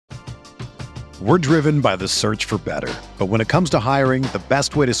We're driven by the search for better. But when it comes to hiring, the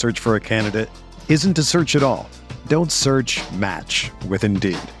best way to search for a candidate isn't to search at all. Don't search, match with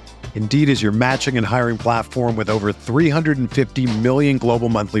Indeed. Indeed is your matching and hiring platform with over 350 million global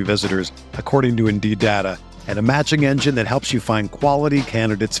monthly visitors, according to Indeed data, and a matching engine that helps you find quality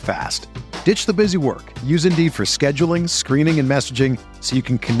candidates fast. Ditch the busy work. Use Indeed for scheduling, screening, and messaging so you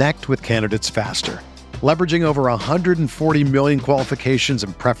can connect with candidates faster. Leveraging over 140 million qualifications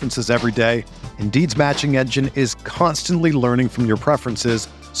and preferences every day, Indeed's matching engine is constantly learning from your preferences,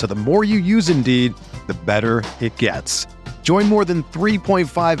 so the more you use Indeed, the better it gets. Join more than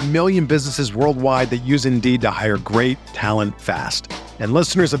 3.5 million businesses worldwide that use Indeed to hire great talent fast. And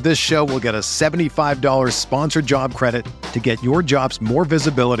listeners of this show will get a $75 sponsored job credit to get your jobs more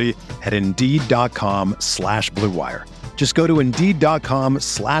visibility at Indeed.com/Blue Wire. Just go to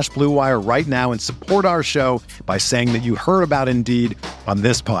Indeed.com/Blue Wire right now and support our show by saying that you heard about Indeed on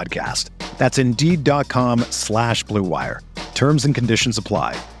this podcast. That's Indeed.com/Blue Wire. Terms and conditions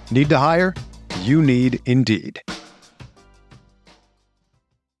apply. Need to hire? You need Indeed.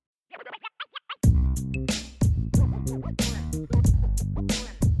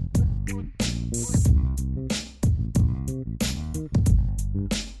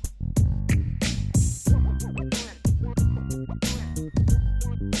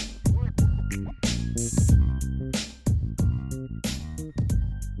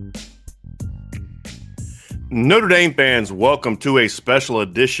 Notre Dame fans, welcome to a special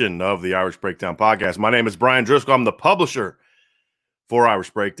edition of the Irish Breakdown Podcast. My name is Brian Driscoll. I'm the publisher for Irish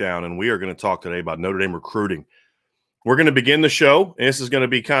Breakdown, and we are going to talk today about Notre Dame recruiting. We're going to begin the show, and this is going to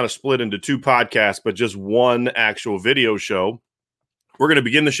be kind of split into two podcasts, but just one actual video show. We're going to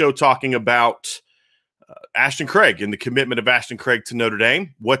begin the show talking about Ashton Craig and the commitment of Ashton Craig to Notre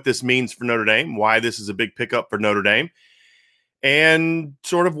Dame, what this means for Notre Dame, why this is a big pickup for Notre Dame, and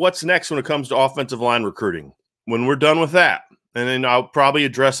sort of what's next when it comes to offensive line recruiting. When we're done with that, and then I'll probably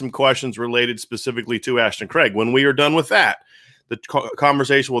address some questions related specifically to Ashton Craig. When we are done with that, the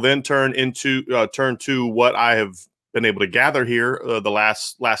conversation will then turn to what I have been able to gather here the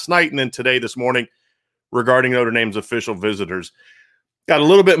last night and then this morning regarding Notre Dame's official visitors. Got a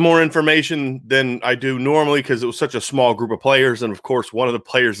little bit more information than I do normally because it was such a small group of players, and of course, one of the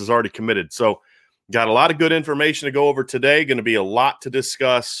players is already committed. So, got a lot of good information to go over today. Going to be a lot to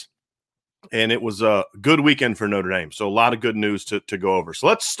discuss. And it was a good weekend for Notre Dame. So a lot of good news to go over. So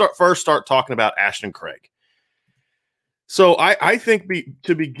let's start talking about Ashton Craig. So I think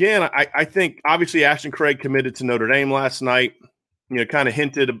to begin, I think obviously Ashton Craig committed to Notre Dame last night. You know, kind of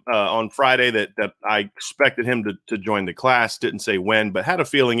hinted on Friday that I expected him to join the class. Didn't say when, but had a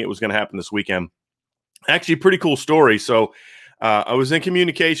feeling it was going to happen this weekend. Actually, pretty cool story. So I was in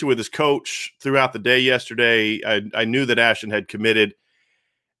communication with his coach throughout the day yesterday. I knew that Ashton had committed.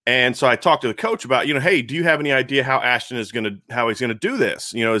 And so I talked to the coach about, hey, do you have any idea how Ashton is how he's gonna do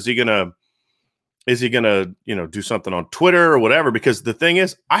this? Is he gonna do something on Twitter or whatever? Because the thing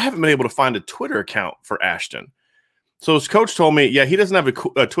is, I haven't been able to find a Twitter account for Ashton. So his coach told me, yeah, he doesn't have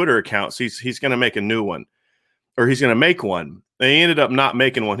a Twitter account, so he's gonna make a new one, or he's gonna make one. And he ended up not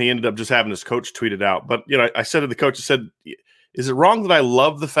making one. He ended up just having his coach tweet it out. But I said to the coach, I said, is it wrong that I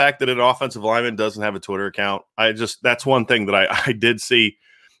love the fact that an offensive lineman doesn't have a Twitter account? That's one thing that I did see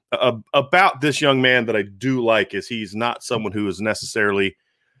about this young man that I do like is he's not someone who is necessarily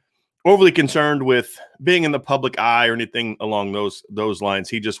overly concerned with being in the public eye or anything along those lines.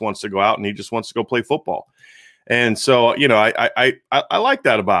 He just wants to go out and he just wants to go play football. And so, I like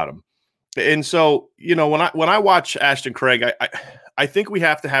that about him. And so, when I watch Ashton Craig, I think we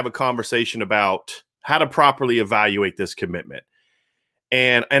have to have a conversation about how to properly evaluate this commitment.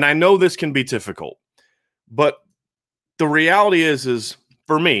 And I know this can be difficult, but the reality is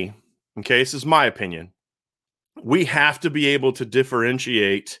for me, okay, this is my opinion, we have to be able to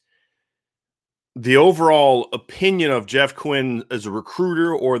differentiate the overall opinion of Jeff Quinn as a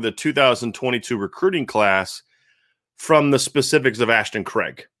recruiter or the 2022 recruiting class from the specifics of Ashton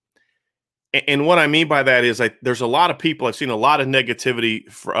Craig. And what I mean by that is there's a lot of people, I've seen a lot of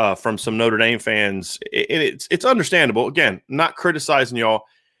negativity from some Notre Dame fans. It's understandable. Again, not criticizing y'all,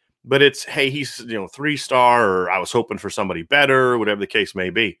 but it's, hey, he's 3-star, or I was hoping for somebody better, whatever the case may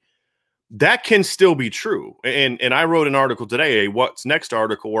be. That can still be true. And I wrote an article today, a What's Next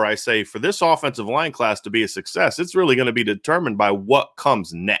article, where I say for this offensive line class to be a success, it's really going to be determined by what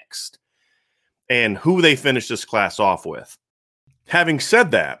comes next and who they finish this class off with. Having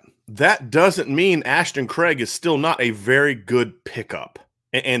said that, that doesn't mean Ashton Craig is still not a very good pickup.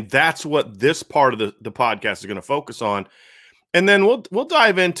 And that's what this part of the podcast is going to focus on. And then we'll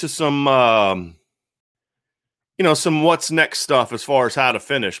dive into some, some what's next stuff as far as how to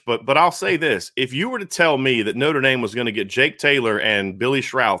finish. But I'll say this. If you were to tell me that Notre Dame was going to get Jake Taylor and Billy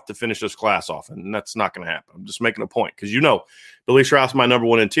Schrauth to finish this class off, and that's not going to happen. I'm just making a point because Billy Schrauth's my number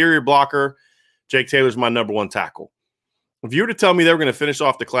one interior blocker. Jake Taylor's my number one tackle. If you were to tell me they were going to finish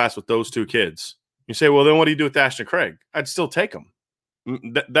off the class with those two kids, you say, well, then what do you do with Ashton Craig? I'd still take him.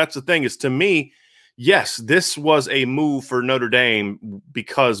 That's the thing is, to me, yes, this was a move for Notre Dame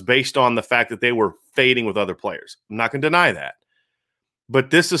because based on the fact that they were fading with other players. I'm not going to deny that.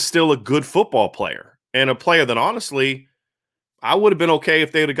 But this is still a good football player and a player that honestly I would have been okay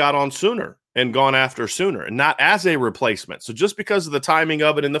if they would have got on sooner and gone after sooner and not as a replacement. So just because of the timing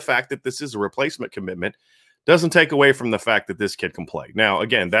of it and the fact that this is a replacement commitment doesn't take away from the fact that this kid can play. Now,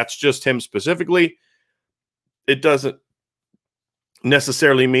 again, that's just him specifically. It doesn't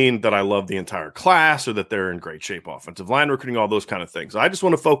necessarily mean that I love the entire class or that they're in great shape offensive line recruiting, all those kind of things. I just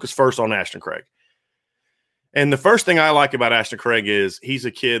want to focus first on Ashton Craig. And the first thing I like about Ashton Craig is he's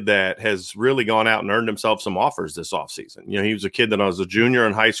a kid that has really gone out and earned himself some offers this offseason. He was a kid that was a junior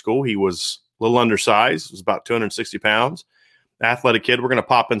in high school. He was a little undersized, was about 260 pounds, athletic kid. We're going to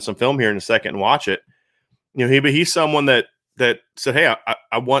pop in some film here in a second and watch it. He's someone that said, hey,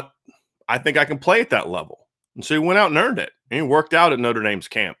 I think I can play at that level. And so he went out and earned it. And he worked out at Notre Dame's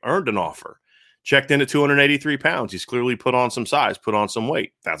camp, earned an offer, checked in at 283 pounds. He's clearly put on some size, put on some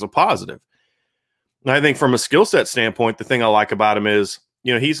weight. That's a positive. And I think from a skill set standpoint, the thing I like about him is,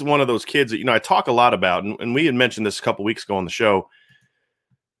 he's one of those kids that, I talk a lot about, and we had mentioned this a couple weeks ago on the show.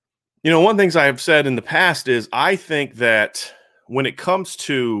 One of the things I have said in the past is I think that when it comes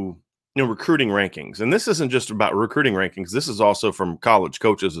to, recruiting rankings, and this isn't just about recruiting rankings, this is also from college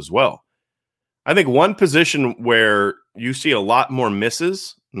coaches as well. I think one position where you see a lot more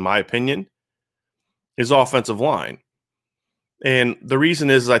misses, in my opinion, is offensive line. And the reason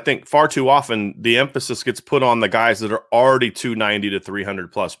is I think far too often the emphasis gets put on the guys that are already 290 to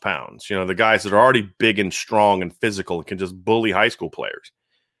 300 plus pounds. The guys that are already big and strong and physical and can just bully high school players.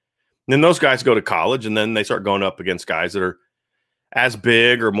 And then those guys go to college and then they start going up against guys that are as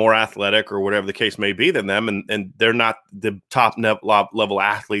big or more athletic or whatever the case may be than them. And they're not the top level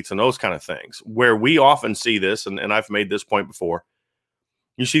athletes and those kind of things. Where we often see this, and I've made this point before,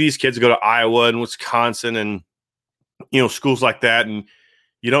 you see these kids go to Iowa and Wisconsin and schools like that, and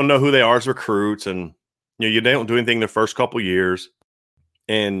you don't know who they are as recruits, and they don't do anything their first couple years,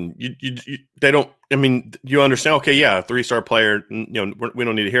 and they don't. I mean, you understand? Okay, yeah, a 3-star player. We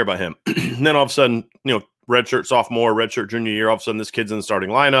don't need to hear about him. And then all of a sudden, redshirt sophomore, redshirt junior year, all of a sudden this kid's in the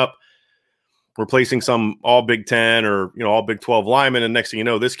starting lineup, replacing some all Big Ten or all Big 12 lineman, and next thing you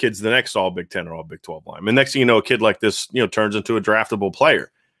know, this kid's the next all Big Ten or all Big 12 lineman. And next thing you know, a kid like this, turns into a draftable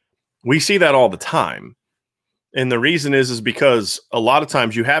player. We see that all the time. And the reason is because a lot of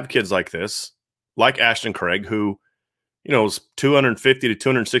times you have kids like this, like Ashton Craig, who, is 250 to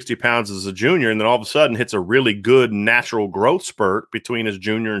 260 pounds as a junior, and then all of a sudden hits a really good natural growth spurt between his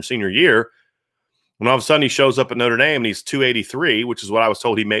junior and senior year. When all of a sudden he shows up at Notre Dame and he's 283, which is what I was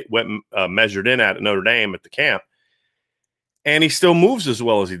told he went measured in at Notre Dame at the camp, and he still moves as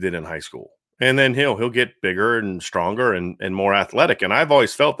well as he did in high school. And then he'll get bigger and stronger and more athletic. And I've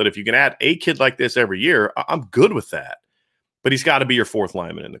always felt that if you can add a kid like this every year, I'm good with that. But he's got to be your 4th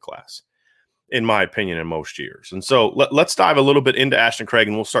lineman in the class, in my opinion, in most years. And so let's dive a little bit into Ashton Craig,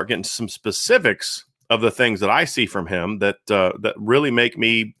 and we'll start getting some specifics of the things that I see from him that really make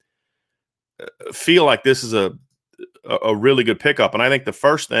me feel like this is a really good pickup. And I think the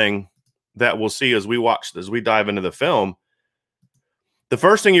first thing that we'll see as we dive into the film, the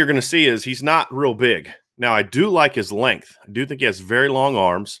first thing you're going to see is he's not real big. Now, I do like his length. I do think he has very long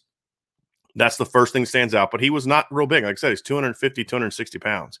arms. That's the first thing that stands out. But he was not real big. Like I said, he's 250, 260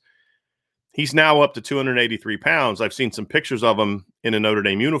 pounds. He's now up to 283 pounds. I've seen some pictures of him in a Notre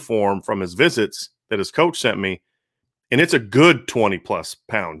Dame uniform from his visits that his coach sent me. And it's a good 20-plus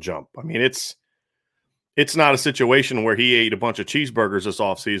pound jump. I mean, it's not a situation where he ate a bunch of cheeseburgers this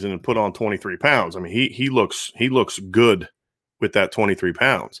offseason and put on 23 pounds. I mean, he looks good with that 23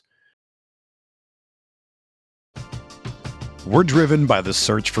 pounds. We're driven by the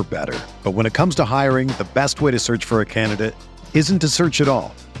search for better. But when it comes to hiring, the best way to search for a candidate isn't to search at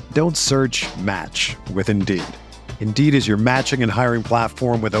all. Don't search, match with Indeed. Indeed is your matching and hiring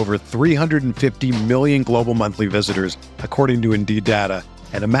platform with over 350 million global monthly visitors, according to Indeed data,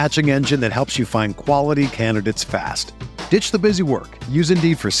 and a matching engine that helps you find quality candidates fast. Ditch the busy work. Use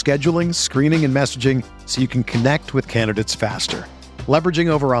Indeed for scheduling, screening, and messaging so you can connect with candidates faster. Leveraging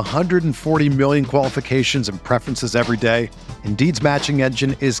over 140 million qualifications and preferences every day, Indeed's matching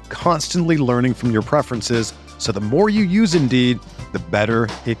engine is constantly learning from your preferences, so the more you use Indeed, the better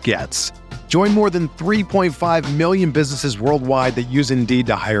it gets. Join more than 3.5 million businesses worldwide that use Indeed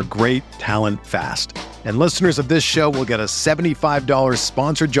to hire great talent fast. And listeners of this show will get a $75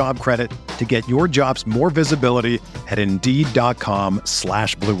 sponsored job credit to get your jobs more visibility at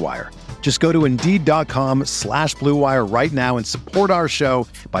Indeed.com/Blue Wire. Just go to Indeed.com/Blue Wire right now and support our show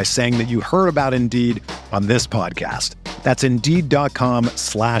by saying that you heard about Indeed on this podcast. That's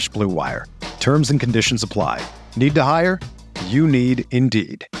Indeed.com/Blue Wire. Terms and conditions apply. Need to hire? You need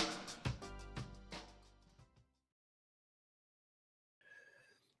Indeed.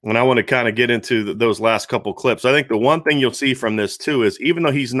 And I want to kind of get into those last couple clips. I think the one thing you'll see from this too is even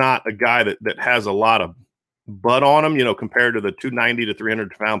though he's not a guy that has a lot of butt on him, compared to the 290 to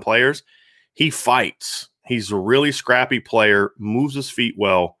 300 pound players, he fights. He's a really scrappy player, moves his feet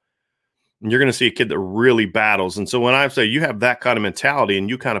well. And you're going to see a kid that really battles. And so when I say you have that kind of mentality and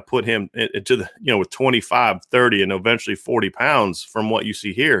you kind of put him into the, with 25, 30, and eventually 40 pounds from what you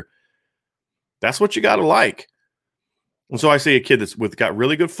see here, that's what you got to like. And so I see a kid that's got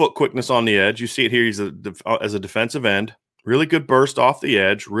really good foot quickness on the edge. You see it here. He's as a defensive end, really good burst off the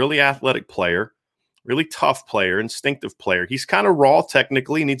edge, really athletic player, really tough player, instinctive player. He's kind of raw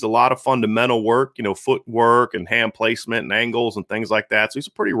technically, needs a lot of fundamental work, footwork and hand placement and angles and things like that. So he's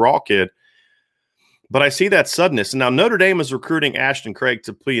a pretty raw kid. But I see that suddenness. And now Notre Dame is recruiting Ashton Craig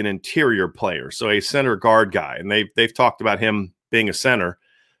to be an interior player, so a center guard guy. And they've talked about him being a center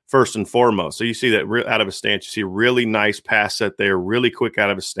first and foremost. So you see that out of his stance. You see a really nice pass set there, really quick out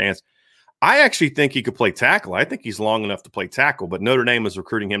of his stance. I actually think he could play tackle. I think he's long enough to play tackle, but Notre Dame is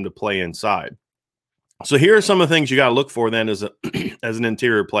recruiting him to play inside. So here are some of the things you got to look for then as an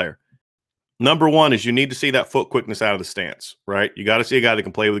interior player. Number one is you need to see that foot quickness out of the stance, right? You got to see a guy that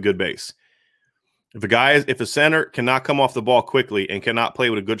can play with a good base. If a center cannot come off the ball quickly and cannot play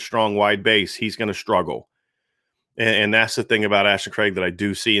with a good, strong, wide base, he's going to struggle. And that's the thing about Ashton Craig that I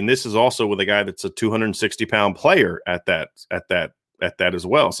do see. And this is also with a guy that's a 260-pound player at that as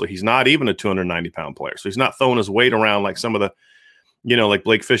well. So he's not even a 290-pound player. So he's not throwing his weight around like some of the, like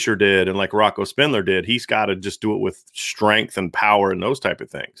Blake Fisher did and like Rocco Spindler did. He's got to just do it with strength and power and those type of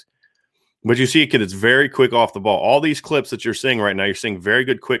things. But you see a kid that's very quick off the ball. All these clips that you're seeing right now, you're seeing very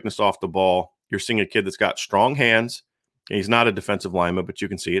good quickness off the ball. You're seeing a kid that's got strong hands. And he's not a defensive lineman, but you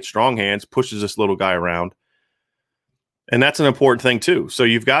can see it. Strong hands, pushes this little guy around. And that's an important thing too. So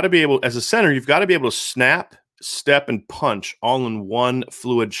you've got to be able, as a center, you've got to be able to snap, step, and punch all in one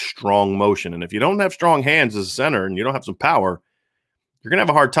fluid, strong motion. And if you don't have strong hands as a center and you don't have some power, you're going to have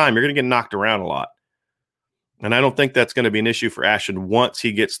a hard time. You're going to get knocked around a lot. And I don't think that's going to be an issue for Ashton once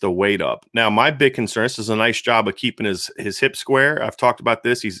he gets the weight up. Now, my big concern, this is a nice job of keeping his hip square. I've talked about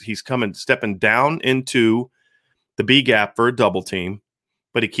this. He's stepping down into the B gap for a double team,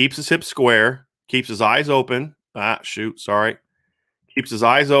 but he keeps his hip square, keeps his eyes open. Keeps his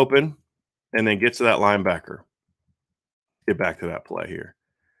eyes open and then gets to that linebacker. Get back to that play here.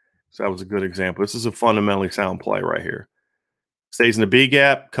 So that was a good example. This is a fundamentally sound play right here. Stays in the B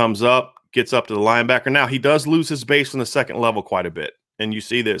gap, comes up, gets up to the linebacker. Now, he does lose his base from the second level quite a bit. And you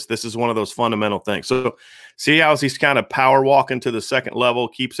see this. This is one of those fundamental things. So see how he's kind of power walking to the second level,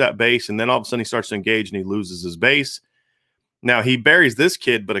 keeps that base, and then all of a sudden he starts to engage and he loses his base. Now, he buries this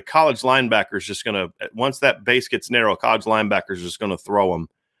kid, but a college linebacker is just going to, once that base gets narrow, a college linebacker is just going to throw him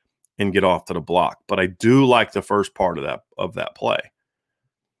and get off to the block. But I do like the first part of that play.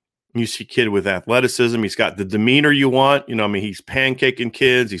 You see a kid with athleticism. He's got the demeanor you want. He's pancaking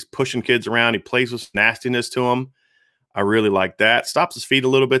kids. He's pushing kids around. He plays with nastiness to them. I really like that. Stops his feet a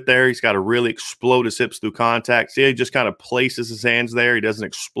little bit there. He's got to really explode his hips through contact. See, he just kind of places his hands there. He doesn't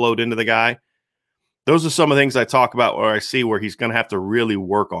explode into the guy. Those are some of the things I talk about where I see where he's going to have to really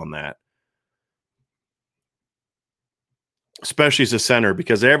work on that. Especially as a center,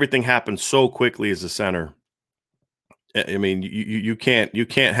 because everything happens so quickly as a center. I mean, you can't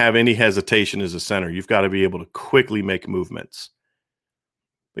have any hesitation as a center. You've got to be able to quickly make movements.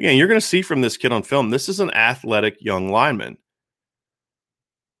 Again, you're going to see from this kid on film, this is an athletic young lineman.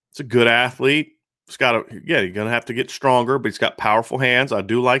 It's a good athlete. You're going to have to get stronger, but he's got powerful hands. I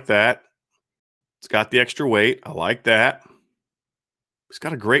do like that. It's got the extra weight. I like that. He's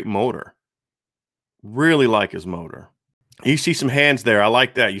got a great motor. Really like his motor. You see some hands there. I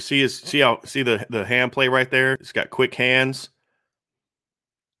like that. You see the hand play right there? He's got quick hands.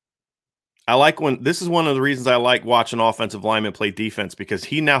 I like this is one of the reasons I like watching offensive linemen play defense, because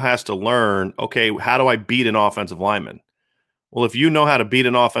he now has to learn, okay, how do I beat an offensive lineman? Well, if you know how to beat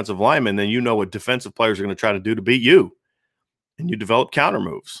an offensive lineman, then you know what defensive players are going to try to do to beat you. And you develop counter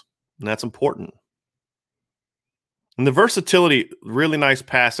moves. And that's important. And the versatility, really nice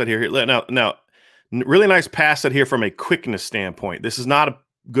pass set here. Now, really nice pass set here from a quickness standpoint. This is not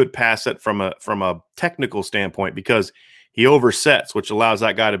good pass set from a technical standpoint because he oversets, which allows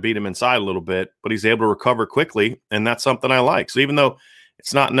that guy to beat him inside a little bit, but he's able to recover quickly, and that's something I like. So even though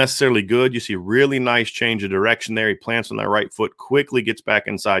it's not necessarily good, you see really nice change of direction there. He plants on that right foot, quickly gets back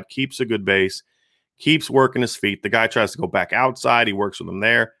inside, keeps a good base, keeps working his feet. The guy tries to go back outside. He works with him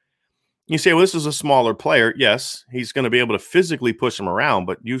there. You say, well, this is a smaller player. Yes, he's going to be able to physically push him around,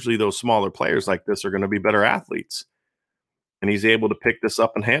 but usually those smaller players like this are going to be better athletes. And he's able to pick this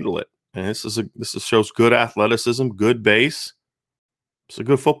up and handle it. And this shows good athleticism, good base. It's a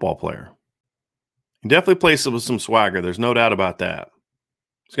good football player. He definitely plays it with some swagger. There's no doubt about that.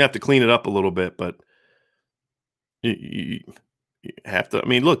 He's going to have to clean it up a little bit, but you have to. I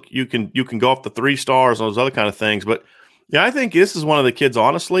mean, look, you can go off the 3 stars and those other kind of things, but yeah, I think this is one of the kids,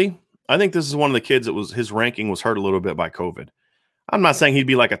 honestly. I think this is one of the kids that was his ranking was hurt a little bit by COVID. I'm not saying he'd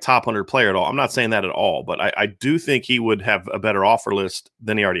be like a top 100 player at all. I'm not saying that at all, but I do think he would have a better offer list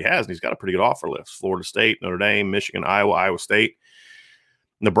than he already has. And he's got a pretty good offer list. Florida State, Notre Dame, Michigan, Iowa State,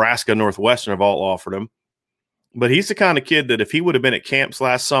 Nebraska, Northwestern have all offered him. But he's the kind of kid that if he would have been at camps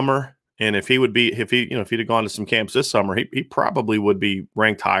last summer and if he'd have gone to some camps this summer, he probably would be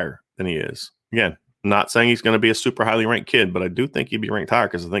ranked higher than he is. Again, I'm not saying he's going to be a super highly ranked kid, but I do think he'd be ranked higher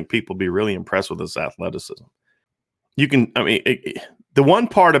because I think people would be really impressed with his athleticism. The one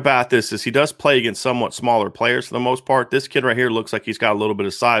part about this is he does play against somewhat smaller players for the most part. This kid right here looks like he's got a little bit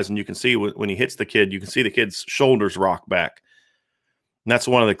of size, and you can see when he hits the kid, you can see the kid's shoulders rock back. And that's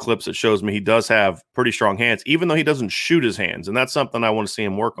one of the clips that shows me he does have pretty strong hands, even though he doesn't shoot his hands. And that's something I want to see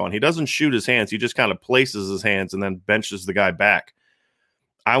him work on. He doesn't shoot his hands. He just kind of places his hands and then benches the guy back.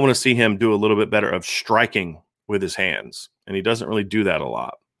 I want to see him do a little bit better of striking with his hands, and he doesn't really do that a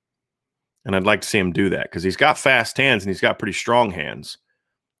lot. And I'd like to see him do that because he's got fast hands and he's got pretty strong hands.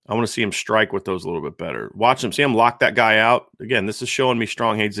 I want to see him strike with those a little bit better. Watch him, see him lock that guy out. Again, this is showing me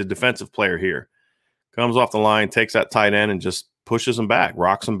strong hands. He's a defensive player here. Comes off the line, takes that tight end and just pushes him back,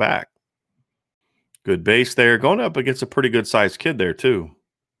 rocks him back. Good base there. Going up against a pretty good-sized kid there, too.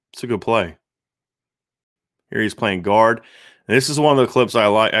 It's a good play. Here he's playing guard. And this is one of the clips I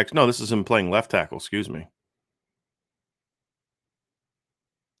like. Actually, no, this is him playing left tackle. Excuse me.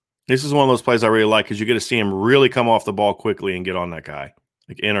 This is one of those plays I really like because you get to see him really come off the ball quickly and get on that guy,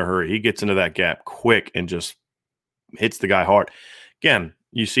 like in a hurry. He gets into that gap quick and just hits the guy hard. Again,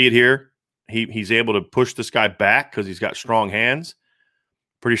 you see it here. He's able to push this guy back because he's got strong hands,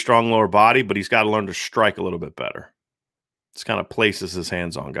 pretty strong lower body, but he's got to learn to strike a little bit better. Just kind of places his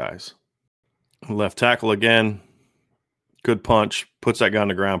hands on guys. Left tackle again. Good punch. Puts that guy on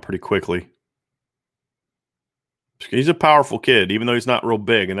the ground pretty quickly. He's a powerful kid, even though he's not real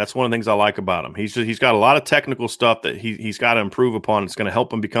big, and that's one of the things I like about him. He's got a lot of technical stuff that he's got to improve upon. It's going to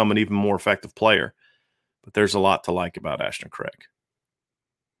help him become an even more effective player. But there's a lot to like about Ashton Craig.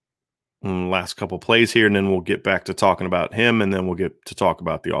 And last couple plays here, and then we'll get back to talking about him, and then we'll get to talk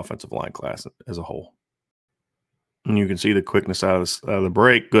about the offensive line class as a whole. And you can see the quickness out of the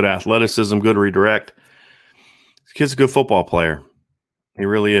break, good athleticism, good redirect. This kid's a good football player. He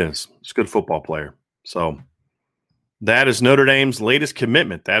really is. He's a good football player. So that is Notre Dame's latest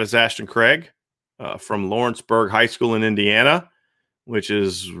commitment. That is Ashton Craig from Lawrenceburg High School in Indiana, which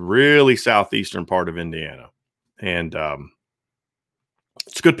is really southeastern part of Indiana. And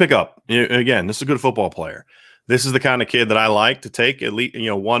it's a good pickup. Again, this is a good football player. This is the kind of kid that I like to take at least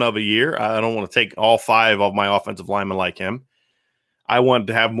one of a year. I don't want to take all 5 of my offensive linemen like him. I want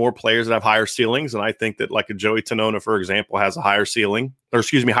to have more players that have higher ceilings, and I think that like a Joey Tonona, for example, has a higher ceiling, or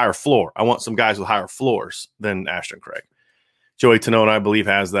higher floor. I want some guys with higher floors than Ashton Craig. Joey Tonona, I believe,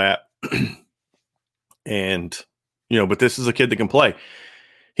 has that. And, but this is a kid that can play.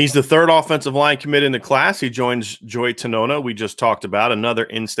 He's the 3rd offensive line commit in the class. He joins Joey Tonona, we just talked about, another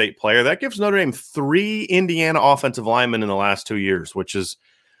in-state player. That gives Notre Dame 3 Indiana offensive linemen in the last 2 years, which is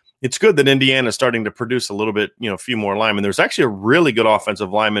it's good that Indiana is starting to produce a little bit, a few more linemen. There's actually a really good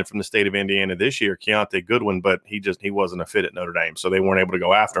offensive lineman from the state of Indiana this year, Keontae Goodwin, but he wasn't a fit at Notre Dame, so they weren't able to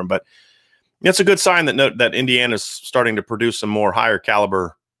go after him. But it's a good sign that Indiana is starting to produce some more higher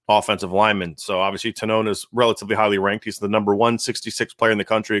caliber offensive linemen. So obviously Tonona is relatively highly ranked. He's the number 166 player in the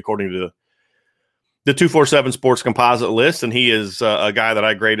country according to the 247 Sports Composite list, and he is a guy that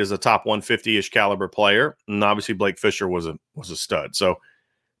I grade as a top 150-ish caliber player. And obviously Blake Fisher was a stud. So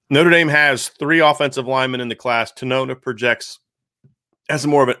Notre Dame has 3 offensive linemen in the class. Tonona projects as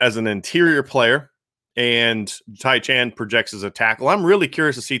as an interior player, and Ty Chan projects as a tackle. I'm really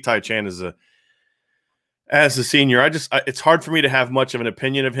curious to see Ty Chan as a senior. It's hard for me to have much of an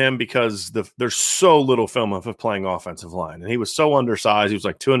opinion of him because there's so little film of him playing offensive line, and he was so undersized. He was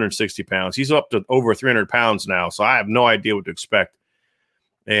like 260 pounds. He's up to over 300 pounds now, so I have no idea what to expect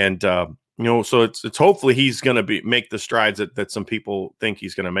And, so it's hopefully he's going to make the strides that some people think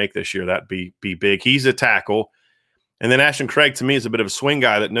he's going to make this year. That'd be big. He's a tackle. And then Ashton Craig, to me, is a bit of a swing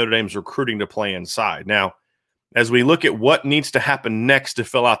guy that Notre Dame's recruiting to play inside. Now, as we look at what needs to happen next to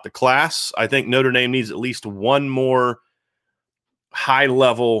fill out the class, I think Notre Dame needs at least one more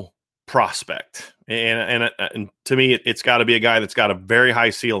high-level prospect. And to me, it's got to be a guy that's got a very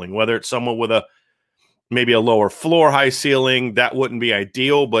high ceiling, whether it's someone with maybe a lower floor high ceiling. That wouldn't be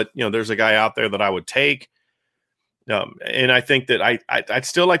ideal, but there's a guy out there that I would take. And I think that I'd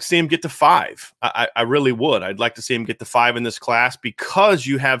still like to see him get to 5. I really would. I'd like to see him get to 5 in this class because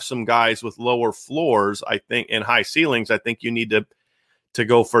you have some guys with lower floors, I think, and high ceilings. I think you need to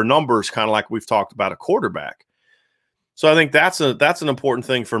go for numbers, kind of like we've talked about a quarterback. So I think that's an important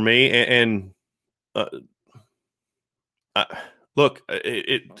thing for me. And look,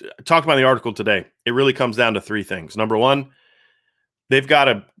 I talked about in the article today. It really comes down to 3 things. Number one, they've got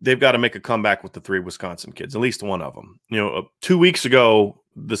to make a comeback with the 3 Wisconsin kids, at least one of them. 2 weeks ago,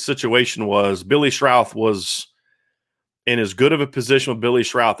 the situation was Billy Schrauth was in as good of a position with Billy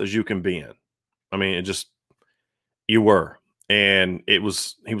Schrauth as you can be in. I mean, you were. And he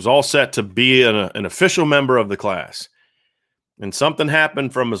was all set to be an official member of the class. And something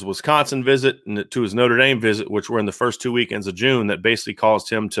happened from his Wisconsin visit to his Notre Dame visit, which were in the first 2 weekends of June, that basically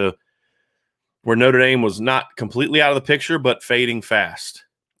caused him to where Notre Dame was not completely out of the picture, but fading fast.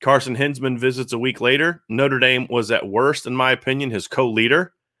 Carson Hinsman visits a week later. Notre Dame was at worst, in my opinion, his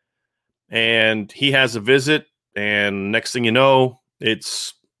co-leader. And he has a visit, and next thing you know,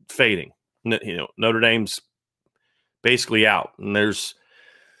 it's fading. Notre Dame's basically out. And there's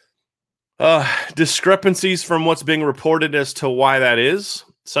discrepancies from what's being reported as to why that is.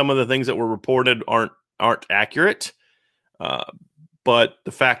 Some of the things that were reported aren't accurate. But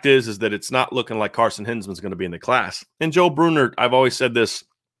the fact is that it's not looking like Carson Hinsman's going to be in the class. And Joe Bruner, I've always said this.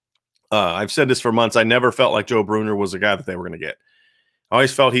 I've said this for months. I never felt like Joe Bruner was the guy that they were going to get. I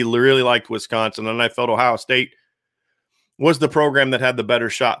always felt he really liked Wisconsin, and I felt Ohio State was the program that had the better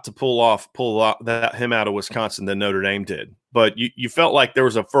shot to pull him out of Wisconsin than Notre Dame did. But you felt like there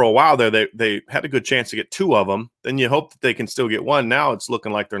was for a while there, they had a good chance to get 2 of them. Then you hope that they can still get 1. Now it's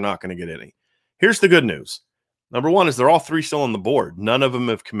looking like they're not going to get any. Here's the good news. Number 1 is they're all 3 still on the board. None of them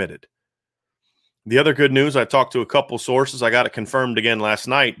have committed. The other good news, I talked to a couple sources. I got it confirmed again last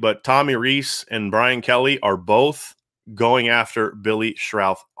night, but Tommy Rees and Brian Kelly are both going after Billy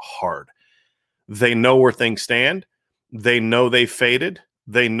Schrauth hard. They know where things stand. They know they faded.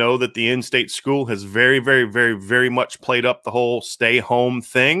 They know that the in-state school has very, very, very, very much played up the whole stay-home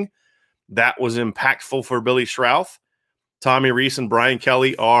thing. That was impactful for Billy Schrauth. Tommy Rees and Brian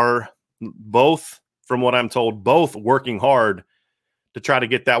Kelly are both, from what I'm told, both working hard to try to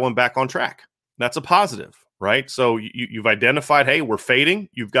get that one back on track. That's a positive, right? So you've identified, hey, we're fading.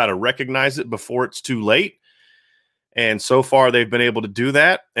 You've got to recognize it before it's too late. And so far they've been able to do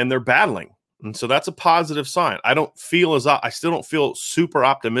that, and they're battling. And so that's a positive sign. I still don't feel super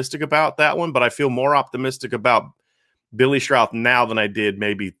optimistic about that one, but I feel more optimistic about Billy Schrauth now than I did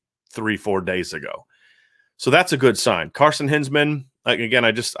maybe 3-4 days ago. So that's a good sign. Carson Hinsman, again,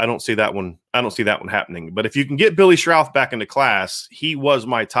 I don't see that one. I don't see that one happening. But if you can get Billy Schrauth back into class, he was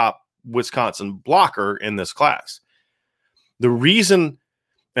my top Wisconsin blocker in this class. The reason,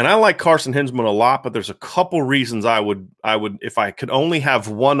 and I like Carson Hinsman a lot, but there's a couple reasons I would, if I could only have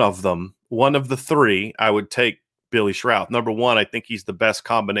one of them, one of the 3, I would take Billy Schrauth. Number 1, I think he's the best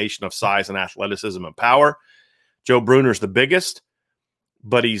combination of size and athleticism and power. Joe Bruner's the biggest,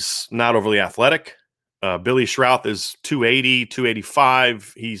 but he's not overly athletic. Billy Schrauth is 280,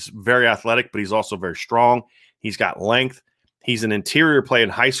 285. He's very athletic, but he's also very strong. He's got length. He's an interior play in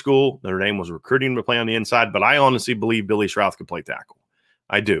high school. Notre Dame was recruiting him to play on the inside, but I honestly believe Billy Schrauth can play tackle.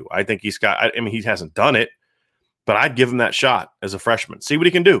 I do. I think he hasn't done it, but I'd give him that shot as a freshman. See what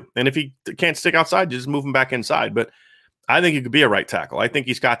he can do. And if he can't stick outside, you just move him back inside. But I think he could be a right tackle. I think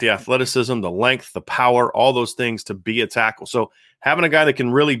he's got the athleticism, the length, the power, all those things to be a tackle. So having a guy that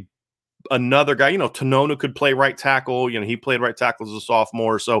can really, another guy, Tonona could play right tackle. He played right tackle as a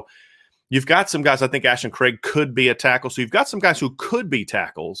sophomore. So you've got some guys. I think Ashton Craig could be a tackle. So you've got some guys who could be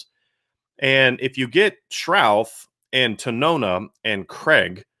tackles. And if you get Schrauth and Tonona and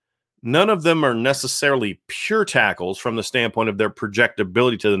Craig, none of them are necessarily pure tackles from the standpoint of their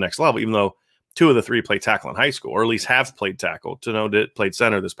projectability to the next level, even though 2 of the 3 played tackle in high school, or at least have played tackle. Tonona played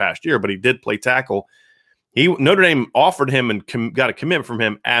center this past year, but he did play tackle. Notre Dame offered him and got a commitment from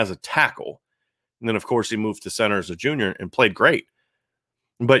him as a tackle. And then, of course, he moved to center as a junior and played great.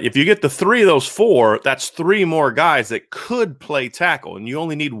 But if you get the 3 of those 4, that's 3 more guys that could play tackle, and you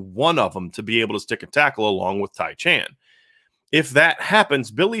only need one of them to be able to stick a tackle along with Ty Chan. if that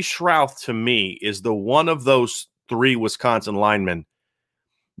happens, Billy Schrauth to me is the one of those 3 Wisconsin linemen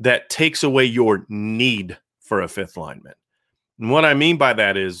that takes away your need for a 5th lineman. And what I mean by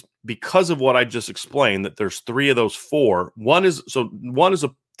that is because of what I just explained, that there's 3 of those 4. One is a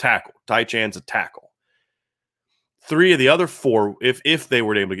tackle. Tai Chan's a tackle. 3 of the other 4, if they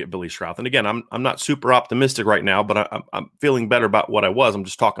were able to get Billy Schrauth. And again, I'm not super optimistic right now, but I'm feeling better about what I was. I'm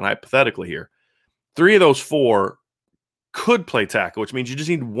just talking hypothetically here. 3 of those 4 could play tackle, which means you just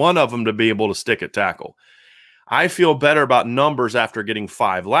need one of them to be able to stick at tackle. I feel better about numbers after getting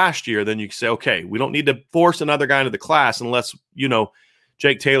 5 last year than you can say, okay, we don't need to force another guy into the class unless,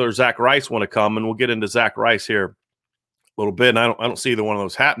 Jake Taylor, Zach Rice want to come, and we'll get into Zach Rice here a little bit. And I don't see either one of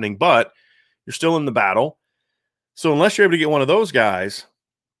those happening, but you're still in the battle. So unless you're able to get one of those guys,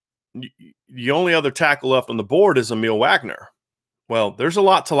 the only other tackle left on the board is Emil Wagner. Well, there's a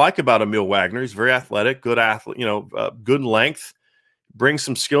lot to like about Emil Wagner. He's very athletic, good athlete, good length, brings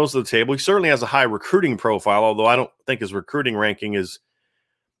some skills to the table. He certainly has a high recruiting profile, although I don't think his recruiting ranking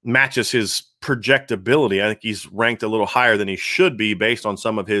matches his projectability. I think he's ranked a little higher than he should be based on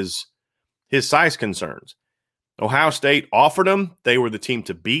some of his size concerns. Ohio State offered him. They were the team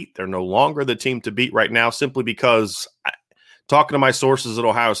to beat. They're no longer the team to beat right now simply because talking to my sources at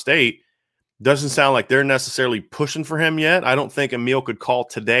Ohio State, doesn't sound like they're necessarily pushing for him yet. I don't think Emil could call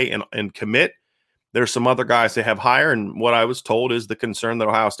today and commit. There's some other guys they have higher, and what I was told is the concern that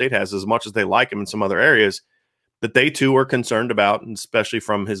Ohio State has, as much as they like him in some other areas, that they too are concerned about, and especially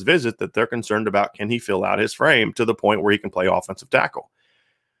from his visit, that they're concerned about can he fill out his frame to the point where he can play offensive tackle.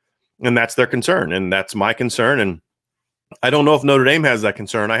 And that's their concern, and that's my concern. And I don't know if Notre Dame has that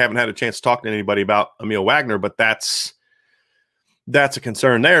concern. I haven't had a chance to talk to anybody about Emil Wagner, but that's a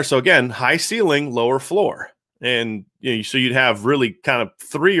concern there. So again, high ceiling, lower floor. And so you'd have really kind of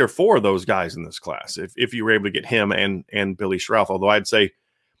 3 or 4 of those guys in this class if you were able to get him and Billy Schrauth. Although I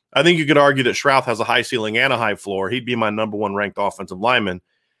think you could argue that Schrauth has a high ceiling and a high floor. He'd be my number 1 ranked offensive lineman.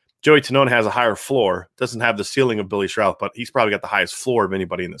 Joey Tonone has a higher floor, doesn't have the ceiling of Billy Schrauth, but he's probably got the highest floor of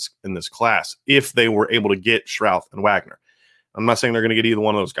anybody in this class if they were able to get Schrauth and Wagner. I'm not saying they're going to get either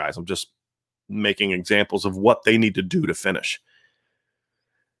one of those guys. I'm just making examples of what they need to do to finish.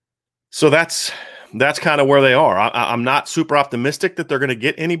 So that's kind of where they are. I'm not super optimistic that they're going to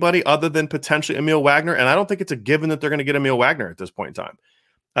get anybody other than potentially Emil Wagner, and I don't think it's a given that they're going to get Emil Wagner at this point in time.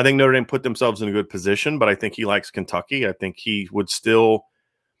 I think Notre Dame put themselves in a good position, but I think he likes Kentucky. I think you're still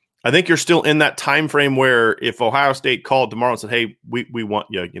in that time frame where if Ohio State called tomorrow and said, hey, we want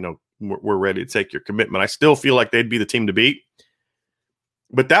you, we're ready to take your commitment, I still feel like they'd be the team to beat.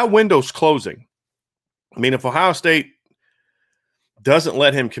 But that window's closing. I mean, if Ohio State doesn't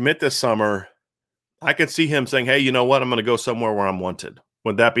let him commit this summer, I could see him saying, hey, you know what? I'm going to go somewhere where I'm wanted.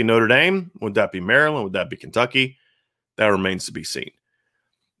 Would that be Notre Dame? Would that be Maryland? Would that be Kentucky? That remains to be seen.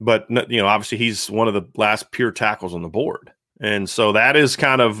 But, obviously he's one of the last pure tackles on the board. And so that is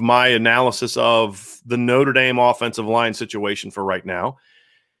kind of my analysis of the Notre Dame offensive line situation for right now.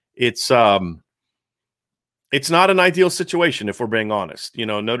 It's not an ideal situation, if we're being honest.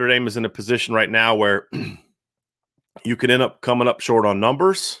 Notre Dame is in a position right now where you could end up coming up short on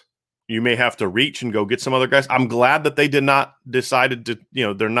numbers. You may have to reach and go get some other guys. I'm glad that they decided to,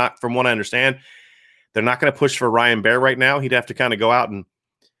 they're not, from what I understand, they're not going to push for Ryan Baer right now. He'd have to kind of go out and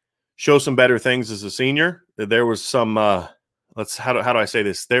show some better things as a senior. There was some, how do I say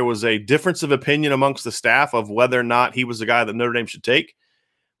this? There was a difference of opinion amongst the staff of whether or not he was the guy that Notre Dame should take.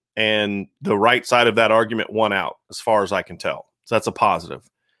 And the right side of that argument won out, as far as I can tell. So that's a positive.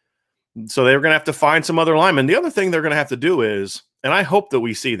 So they're going to have to find some other linemen. The other thing they're going to have to do is, and I hope that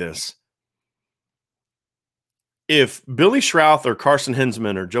we see this, if Billy Schrauth or Carson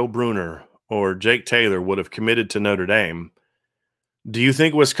Hinsman or Joe Bruner or Jake Taylor would have committed to Notre Dame, do you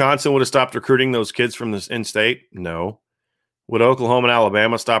think Wisconsin would have stopped recruiting those kids from this in-state? No. Would Oklahoma and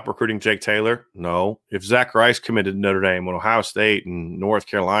Alabama stop recruiting Jake Taylor? No. If Zach Rice committed to Notre Dame, would Ohio State and North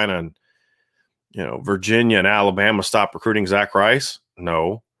Carolina and Virginia and Alabama stop recruiting Zach Rice?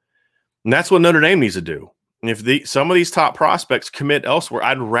 No. And that's what Notre Dame needs to do. And if some of these top prospects commit elsewhere,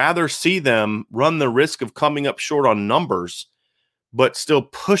 I'd rather see them run the risk of coming up short on numbers, but still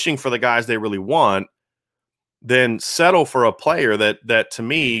pushing for the guys they really want, than settle for a player that to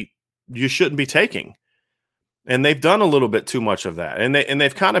me you shouldn't be taking. And they've done a little bit too much of that. And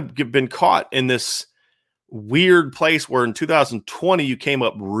they've kind of been caught in this weird place where in 2020 you came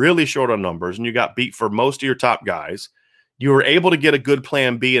up really short on numbers and you got beat for most of your top guys. You were able to get a good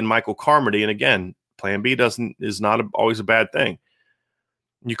plan B in Michael Carmody. And again, plan B is not always a bad thing.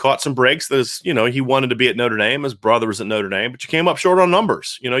 You caught some breaks. He wanted to be at Notre Dame. His brother was at Notre Dame, but you came up short on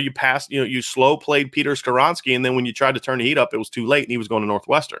numbers. You passed, you slow played Peter Skoronski, and then when you tried to turn the heat up, it was too late, and he was going to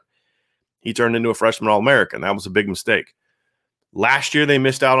Northwestern. He turned into a freshman All-American. That was a big mistake. Last year, they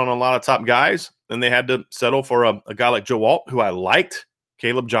missed out on a lot of top guys, and they had to settle for a guy like Joe Alt, who I liked.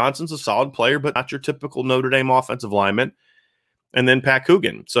 Caleb Johnson's a solid player, but not your typical Notre Dame offensive lineman. And then Pat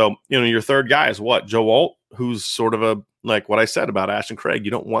Coogan. So, your third guy is what? Joe Alt, who's sort of like what I said about Ashton Craig.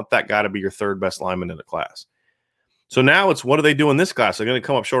 You don't want that guy to be your third best lineman in the class. So now it's, what do they do in this class? They're going to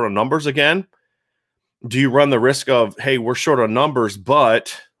come up short on numbers again. Do you run the risk of, hey, we're short on numbers,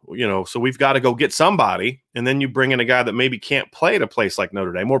 but, so we've got to go get somebody. And then you bring in a guy that maybe can't play at a place like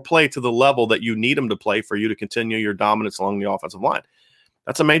Notre Dame or play to the level that you need him to play for you to continue your dominance along the offensive line.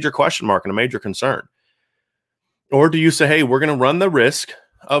 That's a major question mark and a major concern. Or do you say, hey, we're going to run the risk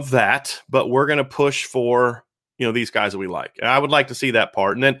of that, but we're going to push for, these guys that we like. And I would like to see that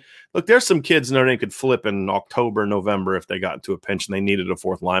part. And then, look, there's some kids Notre Dame could flip in October, November if they got into a pinch and they needed a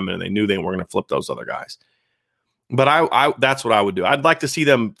fourth lineman and they knew they weren't going to flip those other guys. But I that's what I would do. I'd like to see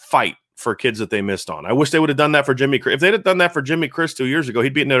them fight for kids that they missed on. I wish they would have done that for Jimmy Chris. If they'd have done that for Jimmy Chris 2 years ago,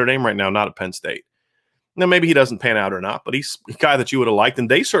 he'd be at Notre Dame right now, not at Penn State. Now, maybe he doesn't pan out or not, but he's a guy that you would have liked, and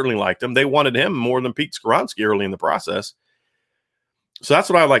they certainly liked him. They wanted him more than Pete Skoronski early in the process. So that's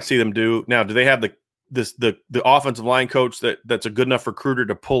what I'd like to see them do. Now, do they have the offensive line coach that's a good enough recruiter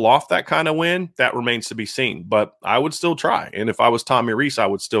to pull off that kind of win? That remains to be seen, but I would still try. And if I was Tommy Rees, I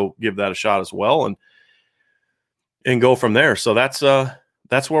would still give that a shot as well and go from there. So that's where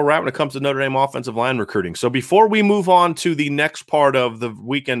we're at when it comes to Notre Dame offensive line recruiting. So before we move on to the next part of the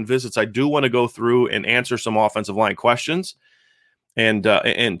weekend visits, I do want to go through and answer some offensive line questions and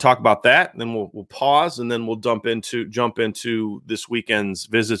talk about that. And then we'll pause, and then we'll jump into this weekend's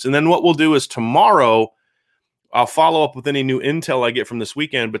visits. And then what we'll do is tomorrow I'll follow up with any new intel I get from this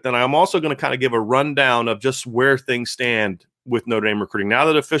weekend, but then I'm also going to kind of give a rundown of just where things stand with Notre Dame recruiting. Now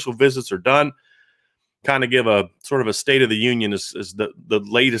that official visits are done, kind of give a sort of a state of the union is the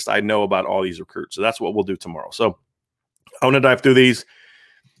latest I know about all these recruits. So that's what we'll do tomorrow. So I want to dive through these.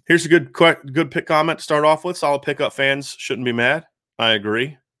 Here's a good pick comment to start off with. Solid pickup fans shouldn't be mad. I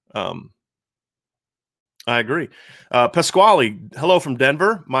agree. Pasquale, hello from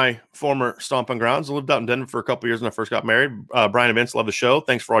Denver, my former stomping grounds. I lived out in Denver for a couple years when I first got married. Brian and Vince, love the show.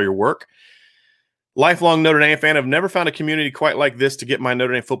 Thanks for all your work. Lifelong Notre Dame fan. I've never found a community quite like this to get my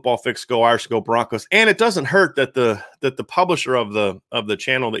Notre Dame football fix. Go Irish, go Broncos. And it doesn't hurt that the publisher of the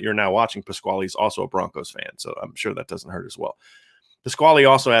channel that you're now watching, Pasquale, is also a Broncos fan. So I'm sure that doesn't hurt as well. Pasquale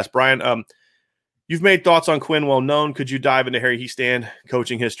also asked, Brian, you've made thoughts on Quinn well known. Could you dive into Harry Hiestand,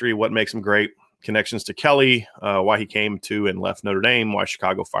 coaching history, what makes him great, connections to Kelly, why he came to and left Notre Dame, why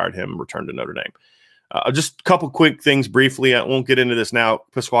Chicago fired him, returned to Notre Dame? Just a couple quick things briefly. I won't get into this now,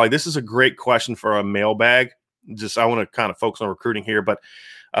 Pasquale. This is a great question for a mailbag. I want to kind of focus on recruiting here. But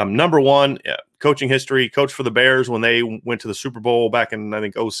number one, coaching history, coach for the Bears when they went to the Super Bowl back in, I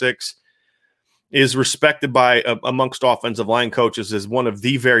think, 2006, is respected by amongst offensive line coaches as one of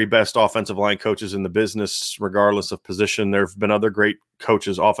the very best offensive line coaches in the business, regardless of position. There have been other great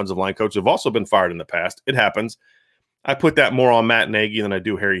coaches, offensive line coaches, who have also been fired in the past. It happens. I put that more on Matt Nagy than I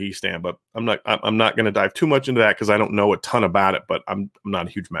do Harry Hiestand, but I'm not going to dive too much into that because I don't know a ton about it, but I'm not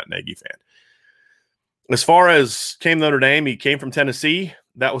a huge Matt Nagy fan. As far as came to Notre Dame, he came from Tennessee.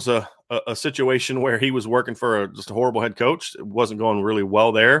 That was a situation where he was working for just a horrible head coach. It wasn't going really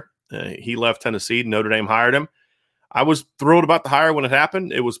well there. He left Tennessee. Notre Dame hired him. I was thrilled about the hire when it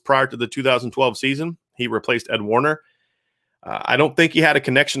happened. It was prior to the 2012 season. He replaced Ed Warner. I don't think he had a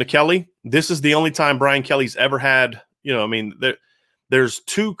connection to Kelly. This is the only time Brian Kelly's ever had. There's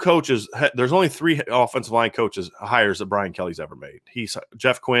two coaches. There's only three offensive line coaches hires that Brian Kelly's ever made. He's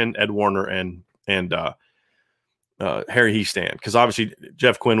Jeff Quinn, Ed Warner, and Harry Hiestand. Because obviously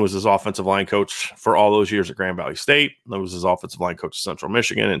Jeff Quinn was his offensive line coach for all those years at Grand Valley State. That was his offensive line coach at Central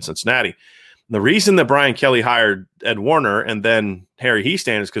Michigan and Cincinnati. The reason that Brian Kelly hired Ed Warner and then Harry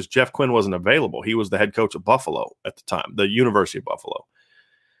Hiestand is because Jeff Quinn wasn't available. He was the head coach of Buffalo at the time, the University of Buffalo.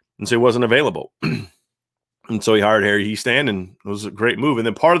 And so he wasn't available. And so he hired Harry Hiestand, and it was a great move. And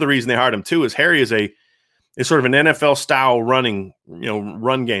then part of the reason they hired him too is Harry is sort of an NFL style run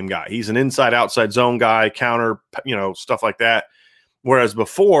game guy. He's an inside outside zone guy, counter, stuff like that. Whereas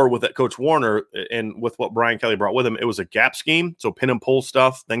before with that Coach Warner and with what Brian Kelly brought with him, it was a gap scheme. So pin and pull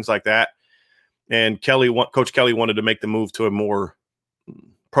stuff, things like that. And Coach Kelly wanted to make the move to a more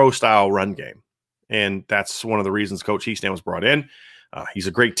pro style run game. And that's one of the reasons Coach Hiestand was brought in. He's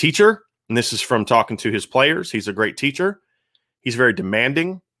a great teacher. And this is from talking to his players. He's a great teacher. He's very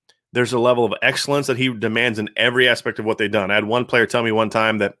demanding. There's a level of excellence that he demands in every aspect of what they've done. I had one player tell me one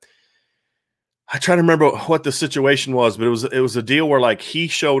time that, I try to remember what the situation was, but it was a deal where like he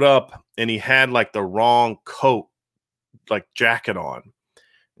showed up and he had like the wrong coat, like jacket on.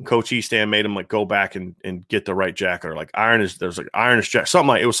 And Coach Easton made him like go back and get the right jacket, or like there's like iron his jacket, something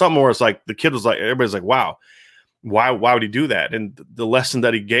like, it was something where it's like the kid was like, everybody's like, wow, why would he do that? And the lesson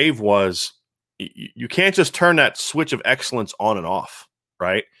that he gave was you can't just turn that switch of excellence on and off,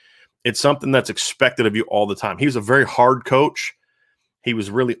 right? It's something that's expected of you all the time. He was a very hard coach. He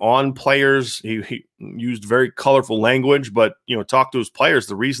was really on players. He used very colorful language, but, talk to his players.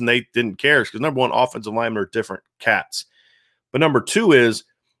 The reason they didn't care is because, number one, offensive linemen are different cats. But number two is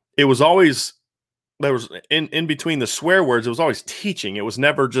it was always, there was in between the swear words, it was always teaching. It was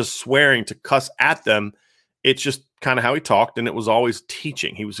never just swearing to cuss at them. It's just kind of how he talked, and it was always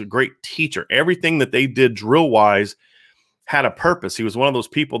teaching. He was a great teacher. Everything that they did drill-wise had a purpose. He was one of those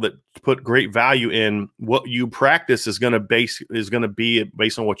people that put great value in what you practice is going to be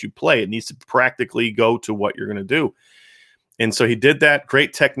based on what you play. It needs to practically go to what you're going to do. And so he did that.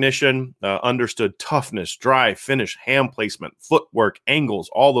 Great technician, understood toughness, drive, finish, hand placement, footwork, angles,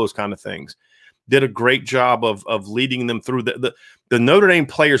 all those kind of things. Did a great job of leading them through the Notre Dame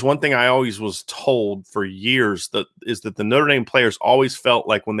players. One thing I always was told for years is that the Notre Dame players always felt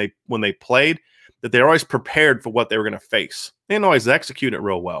like when they played, that they're always prepared for what they were going to face. They didn't always execute it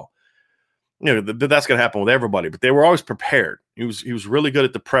real well. That's going to happen with everybody, but they were always prepared. He was really good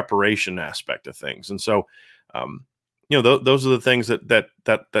at the preparation aspect of things. And so, those are the things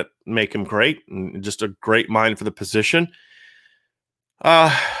that make him great, and just a great mind for the position.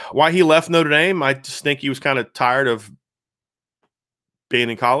 Why he left Notre Dame, I just think he was kind of tired of being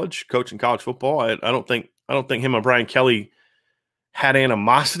in college, coaching college football. I don't think him and Brian Kelly had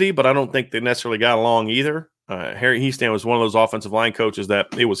animosity, but I don't think they necessarily got along either. Harry Hiestand was one of those offensive line coaches that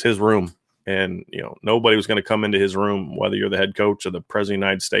it was his room, and nobody was going to come into his room, whether you're the head coach or the president of the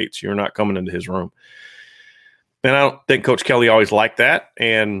United States. You're not coming into his room. And I don't think Coach Kelly always liked that,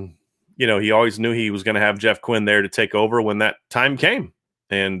 and he always knew he was going to have Jeff Quinn there to take over when that time came,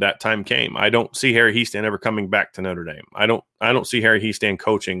 and that time came. I don't see Harry Hiestand ever coming back to Notre Dame. I don't see Harry Hiestand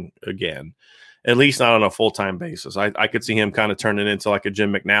coaching again. At least not on a full-time basis. I could see him kind of turning into like a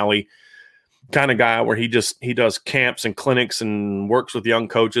Jim McNally kind of guy where he does camps and clinics and works with young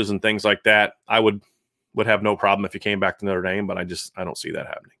coaches and things like that. I would have no problem if he came back to Notre Dame, but I don't see that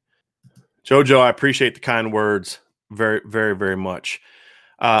happening. JoJo, I appreciate the kind words very, very, very much.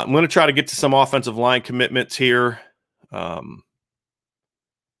 I'm going to try to get to some offensive line commitments here.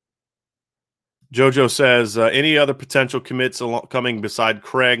 JoJo says, any other potential commits coming beside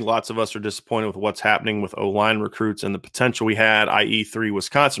Craig? Lots of us are disappointed with what's happening with O-line recruits and the potential we had, i.e. 3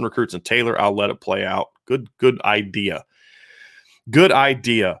 Wisconsin recruits and Taylor. I'll let it play out. Good idea. Good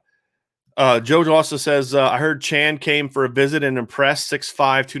idea. JoJo also says, I heard Chan came for a visit and impressed,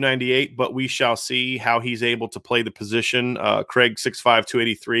 6'5", 298, but we shall see how he's able to play the position. Craig, 6'5",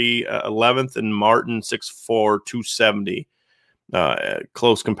 283, 11th, and Martin, 6'4", 270.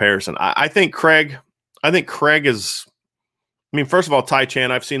 Close comparison. I think Craig is, first of all, Ty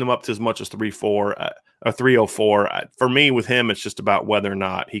Chan, I've seen him up to as much as 3'4", or 304. For me, with him, it's just about whether or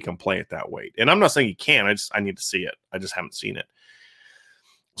not he can play at that weight. And I'm not saying he can. I need to see it. I just haven't seen it.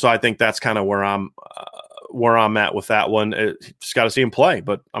 So I think that's kind of where I'm at with that one. Just got to see him play,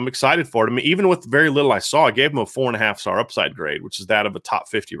 but I'm excited for it. Even with very little I saw, I gave him a 4.5-star upside grade, which is that of a top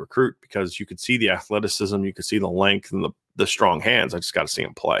 50 recruit, because you could see the athleticism, you could see the length and the strong hands. I just got to see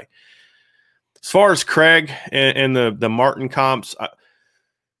him play. As far as Craig and the Martin comps,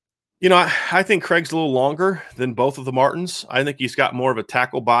 I think Craig's a little longer than both of the Martins. I think he's got more of a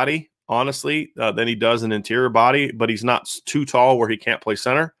tackle body, honestly, than he does an interior body, but he's not too tall where he can't play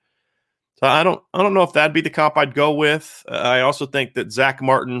center. So I don't know if that'd be the comp I'd go with. I also think that Zach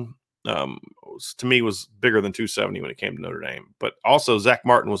Martin, to me, was bigger than 270 when it came to Notre Dame. But also Zach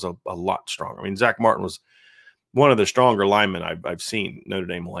Martin was a lot stronger. Zach Martin was one of the stronger linemen I've seen Notre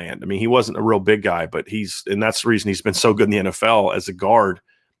Dame land. He wasn't a real big guy, but and that's the reason he's been so good in the NFL as a guard,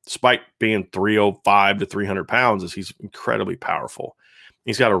 despite being 305 to 300 pounds, is he's incredibly powerful.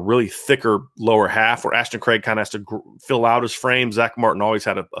 He's got a really thicker lower half where Ashton Craig kind of has to fill out his frame. Zach Martin always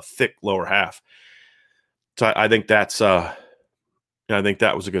had a thick lower half. So I think I think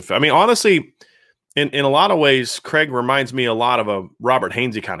that was a good fit. Honestly, in a lot of ways, Craig reminds me a lot of a Robert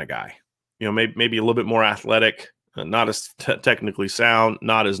Hainsey kind of guy. Maybe a little bit more athletic, not as technically sound,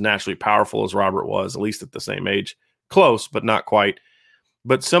 not as naturally powerful as Robert was, at least at the same age. Close, but not quite.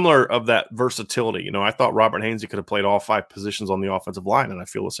 But similar of that versatility. I thought Robert Hainsey could have played all 5 positions on the offensive line, and I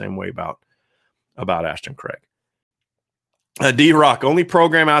feel the same way about Ashton Craig. D-Rock, only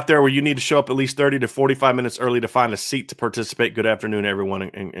program out there where you need to show up at least 30 to 45 minutes early to find a seat to participate. Good afternoon, everyone,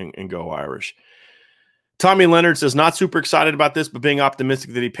 and go Irish. Tommy Leonard says, not super excited about this, but being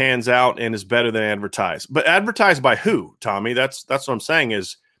optimistic that he pans out and is better than advertised. But advertised by who, Tommy? That's what I'm saying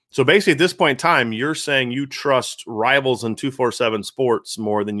is, so basically at this point in time, you're saying you trust rivals in 247 Sports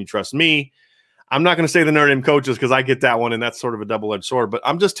more than you trust me. I'm not going to say the Notre Dame coaches because I get that one, and that's sort of a double-edged sword. But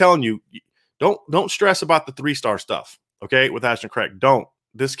I'm just telling you, don't stress about the 3-star stuff, okay, with Ashton Craig. Don't.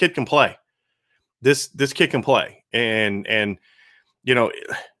 This kid can play. This kid can play. And you know,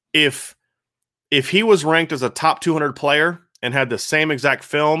 if he was ranked as a top 200 player and had the same exact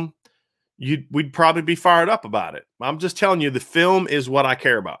film, we'd probably be fired up about it. I'm just telling you, the film is what I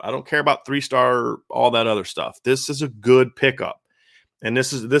care about. I don't care about 3-star, all that other stuff. This is a good pickup. And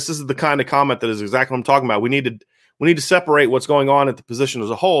this is the kind of comment that is exactly what I'm talking about. We need to separate what's going on at the position as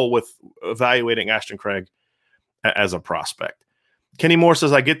a whole with evaluating Ashton Craig as a prospect. Kenny Moore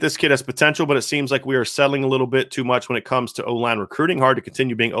says, I get this kid has potential, but it seems like we are settling a little bit too much when it comes to O-line recruiting. Hard to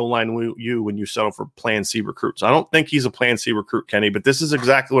continue being O-line when you settle for Plan C recruits. I don't think he's a Plan C recruit, Kenny, but this is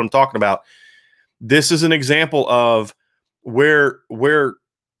exactly what I'm talking about. This is an example of where we're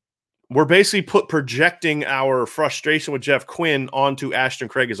basically projecting our frustration with Jeff Quinn onto Ashton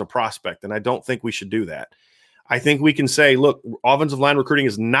Craig as a prospect, and I don't think we should do that. I think we can say, look, offensive line recruiting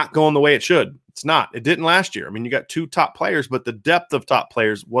is not going the way it should. It's not. It didn't last year. I mean, you got 2 top players, but the depth of top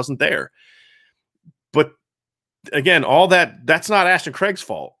players wasn't there. But again, all that's not Ashton Craig's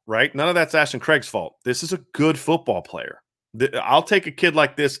fault, right? None of that's Ashton Craig's fault. This is a good football player. I'll take a kid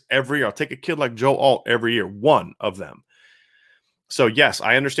like this every year. I'll take a kid like Joe Alt every year, one of them. So, yes,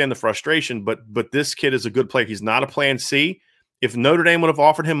 I understand the frustration, but this kid is a good player. He's not a Plan C. If Notre Dame would have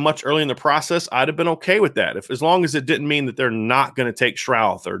offered him much early in the process, I'd have been okay with that. As long as it didn't mean that they're not going to take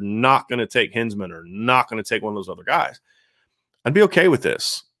Schrouth or not going to take Hinsman or not going to take one of those other guys, I'd be okay with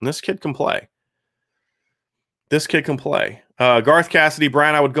this. And this kid can play. Garth Cassidy,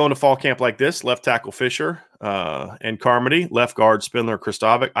 Brian, I would go into fall camp like this. Left tackle Fisher and Carmody. Left guard Spindler,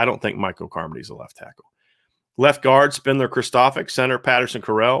 Kristovic. I don't think Michael Carmody's a left tackle. Left guard, Spindler, Kristovic. Center, Patterson,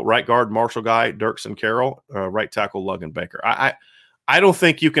 Carell. Right guard, Marshall Guy, Dirksen, Carroll. Right tackle, Luggan, Baker. I don't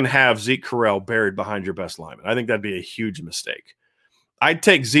think you can have Zeke Carell buried behind your best lineman. I think that'd be a huge mistake. I'd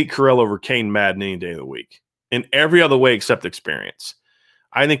take Zeke Carell over Kane Madden any day of the week in every other way except experience.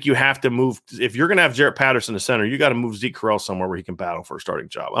 I think you have to move. If you're going to have Jarrett Patterson the center, you got to move Zeke Carell somewhere where he can battle for a starting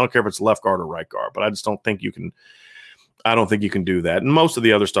job. I don't care if it's left guard or right guard, but I just don't think you can. I don't think you can do that. And most of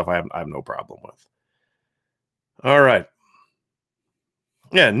the other stuff I have no problem with. All right.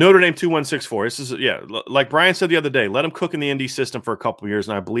 Yeah, Notre Dame 2164. This is like Brian said the other day, let him cook in the ND system for a couple of years,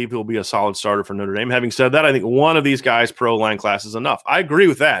 and I believe he'll be a solid starter for Notre Dame. Having said that, I think one of these guys per line class is enough. I agree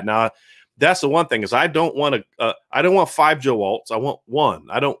with that. Now, that's the one thing is I don't want 5 Joe Alts. I want 1.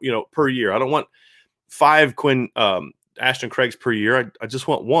 I don't, per year. I don't want 5 Ashton Craigs per year. I just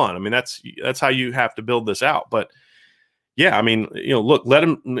want 1. I mean, that's how you have to build this out. But yeah, I mean, look, let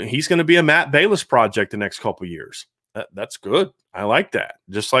him. He's going to be a Matt Balis project the next couple of years. That's good. I like that.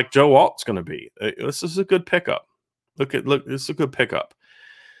 Just like Joe Alt's going to be. This is a good pickup. Look, this is a good pickup.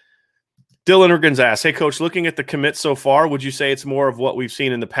 Dylan Ergens asks, hey, Coach, looking at the commits so far, would you say it's more of what we've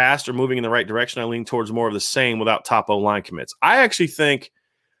seen in the past or moving in the right direction? I lean towards more of the same without top O-line commits. I actually think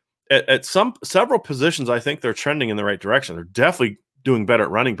at several positions, I think they're trending in the right direction. They're definitely doing better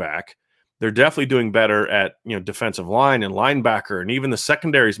at running back. They're definitely doing better at defensive line and linebacker, and even the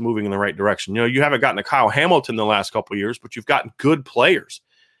secondary is moving in the right direction. You haven't gotten a Kyle Hamilton the last couple of years, but you've gotten good players.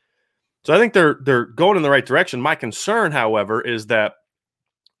 So I think they're going in the right direction. My concern, however, is that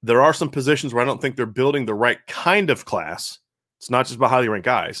there are some positions where I don't think they're building the right kind of class. It's not just about highly ranked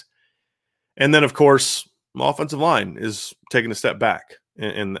guys. And then, of course, offensive line is taking a step back,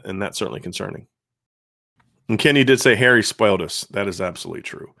 and that's certainly concerning. And Kenny did say Harry spoiled us. That is absolutely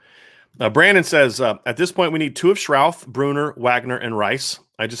true. Brandon says, at this point, we need 2 of Schrouth, Bruner, Wagner, and Rice.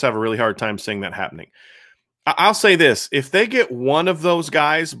 I just have a really hard time seeing that happening. I'll say this. If they get one of those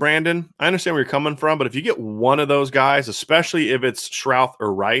guys, Brandon, I understand where you're coming from, but if you get one of those guys, especially if it's Schrouth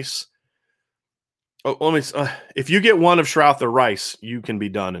or Rice, if you get one of Schrouth or Rice, you can be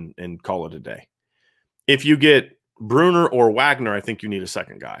done and call it a day. If you get Bruner or Wagner, I think you need a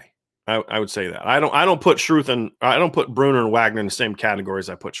second guy. I would say that. I don't put Bruner and Wagner in the same category as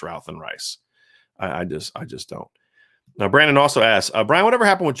I put Schrouth and Rice. I just don't. Now, Brandon also asks, Brian, whatever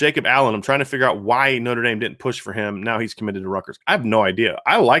happened with Jacob Allen? I'm trying to figure out why Notre Dame didn't push for him. Now he's committed to Rutgers. I have no idea.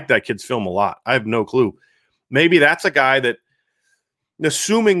 I like that kid's film a lot. I have no clue. Maybe that's a guy that,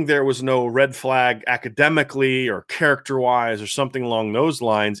 assuming there was no red flag academically or character-wise or something along those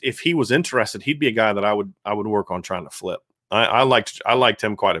lines, if he was interested, he'd be a guy that I would work on trying to flip. I liked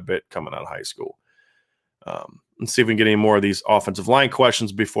him quite a bit coming out of high school. Let's see if we can get any more of these offensive line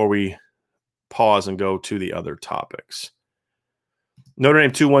questions before we pause and go to the other topics. Notre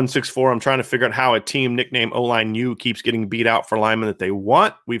Dame 2164. I'm trying to figure out how a team nicknamed O-Line U keeps getting beat out for linemen that they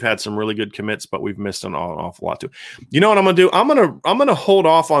want. We've had some really good commits, but we've missed an awful lot too. You know what I'm going to do? I'm going to hold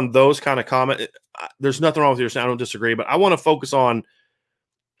off on those kind of comments. There's nothing wrong with your saying. I don't disagree, but I want to focus on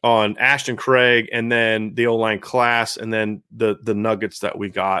Ashton Craig and then the O-line class and then the nuggets that we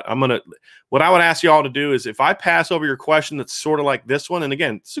got. What I would ask you all to do is if I pass over your question that's sort of like this one, and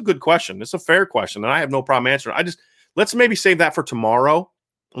again, it's a good question. It's a fair question, and I have no problem answering it. Let's maybe save that for tomorrow,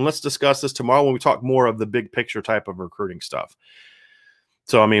 and let's discuss this tomorrow when we talk more of the big picture type of recruiting stuff.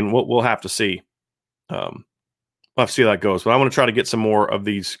 So, I mean, we'll have to see. We'll have to see how that goes. But I want to try to get some more of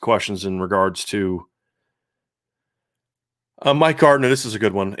these questions in regards to Mike Gardner. This is a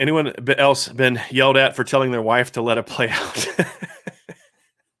good one. Anyone else been yelled at for telling their wife to let it play out?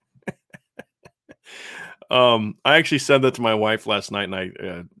 I actually said that to my wife last night,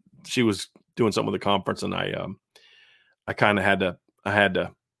 and she was doing something with the conference, and I kind of had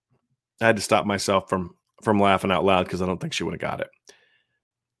to stop myself from laughing out loud because I don't think she would have got it.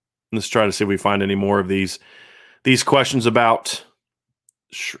 Let's try to see if we find any more of these questions about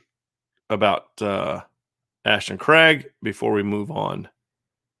Ashton Craig before we move on.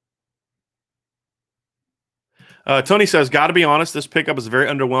 Tony says, got to be honest, this pickup is very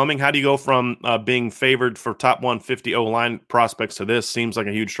underwhelming. How do you go from being favored for top 150 O-line prospects to this? Seems like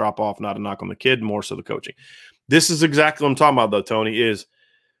a huge drop-off, not a knock on the kid, more so the coaching. This is exactly what I'm talking about, though, Tony, is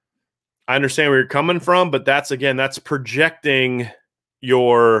I understand where you're coming from, but that's projecting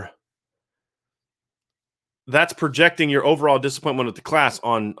your overall disappointment with the class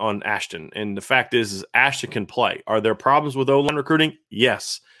on Ashton. And the fact is Ashton can play. Are there problems with O-line recruiting?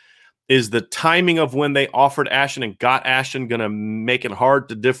 Yes. Is the timing of when they offered Ashton and got Ashton going to make it hard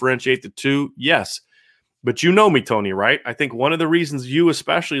to differentiate the two? Yes. But you know me, Tony, right? I think one of the reasons you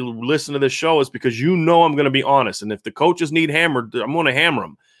especially listen to this show is because you know I'm going to be honest. And if the coaches need hammered, I'm going to hammer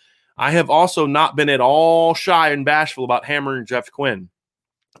them. I have also not been at all shy and bashful about hammering Jeff Quinn.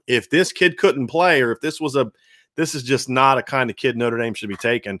 If this kid couldn't play, or if this is just not a kind of kid Notre Dame should be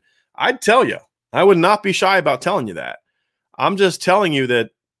taking, I'd tell you. I would not be shy about telling you that. I'm just telling you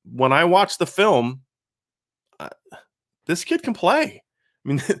that when I watch the film, this kid can play. I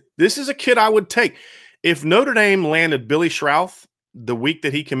mean, this is a kid I would take. If Notre Dame landed Billy Schrauth the week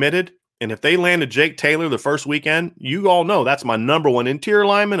that he committed, and if they landed Jake Taylor the first weekend, you all know that's my number one interior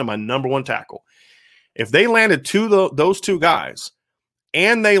lineman and my number one tackle. If they landed those two guys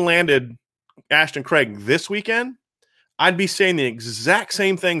and they landed Ashton Craig this weekend, I'd be saying the exact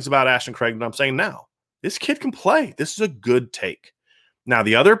same things about Ashton Craig that I'm saying now. This kid can play. This is a good take. Now,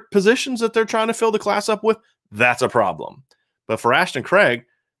 the other positions that they're trying to fill the class up with, that's a problem. But for Ashton Craig,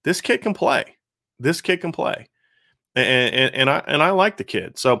 this kid can play. This kid can play. And I like the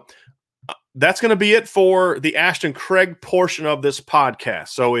kid. So that's going to be it for the Ashton Craig portion of this podcast.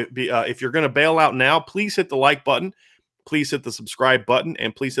 So if you're going to bail out now, please hit the like button. Please hit the subscribe button,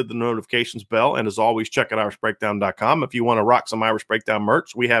 and please hit the notifications bell. And as always, check out irishbreakdown.com. If you want to rock some Irish Breakdown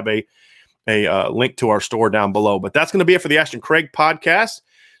merch, we have a link to our store down below. But that's going to be it for the Ashton Craig podcast.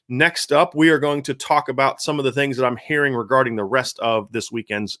 Next up, we are going to talk about some of the things that I'm hearing regarding the rest of this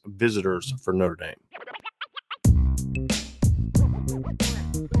weekend's visitors for Notre Dame.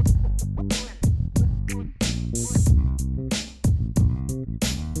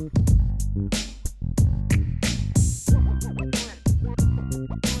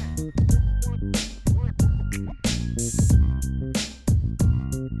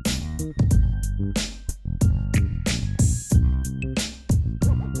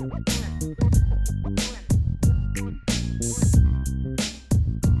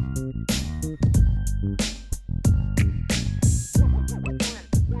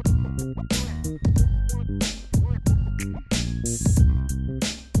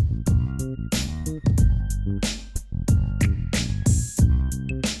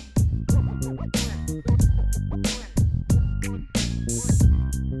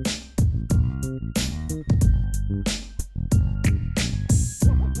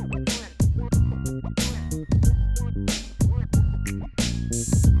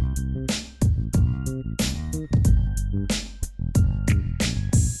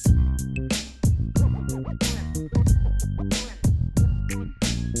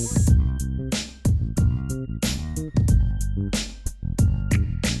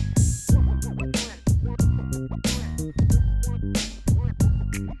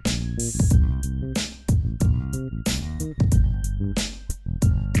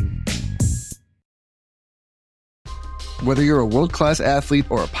 Whether you're a world-class athlete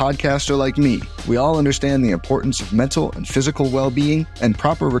or a podcaster like me, we all understand the importance of mental and physical well-being and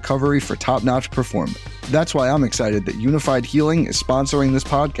proper recovery for top-notch performance. That's why I'm excited that Unified Healing is sponsoring this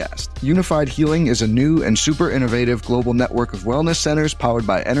podcast. Unified Healing is a new and super innovative global network of wellness centers powered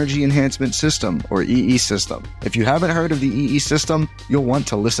by Energy Enhancement System, or EE System. If you haven't heard of the EE System, you'll want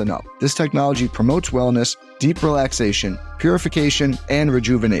to listen up. This technology promotes wellness, deep relaxation, purification, and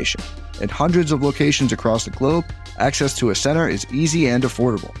rejuvenation. In hundreds of locations across the globe, access to a center is easy and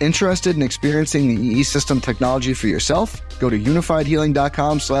affordable. Interested in experiencing the EE System technology for yourself? Go to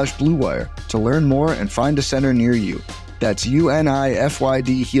unifiedhealing.com/bluewire to learn more and find a center near you. That's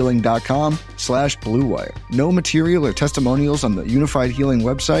unifydhealing.com/bluewire. No material or testimonials on the Unified Healing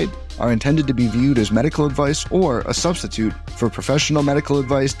website are intended to be viewed as medical advice or a substitute for professional medical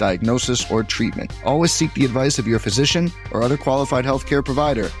advice, diagnosis, or treatment. Always seek the advice of your physician or other qualified healthcare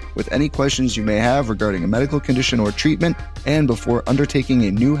provider with any questions you may have regarding a medical condition or treatment and before undertaking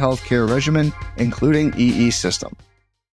a new healthcare regimen, including EE System.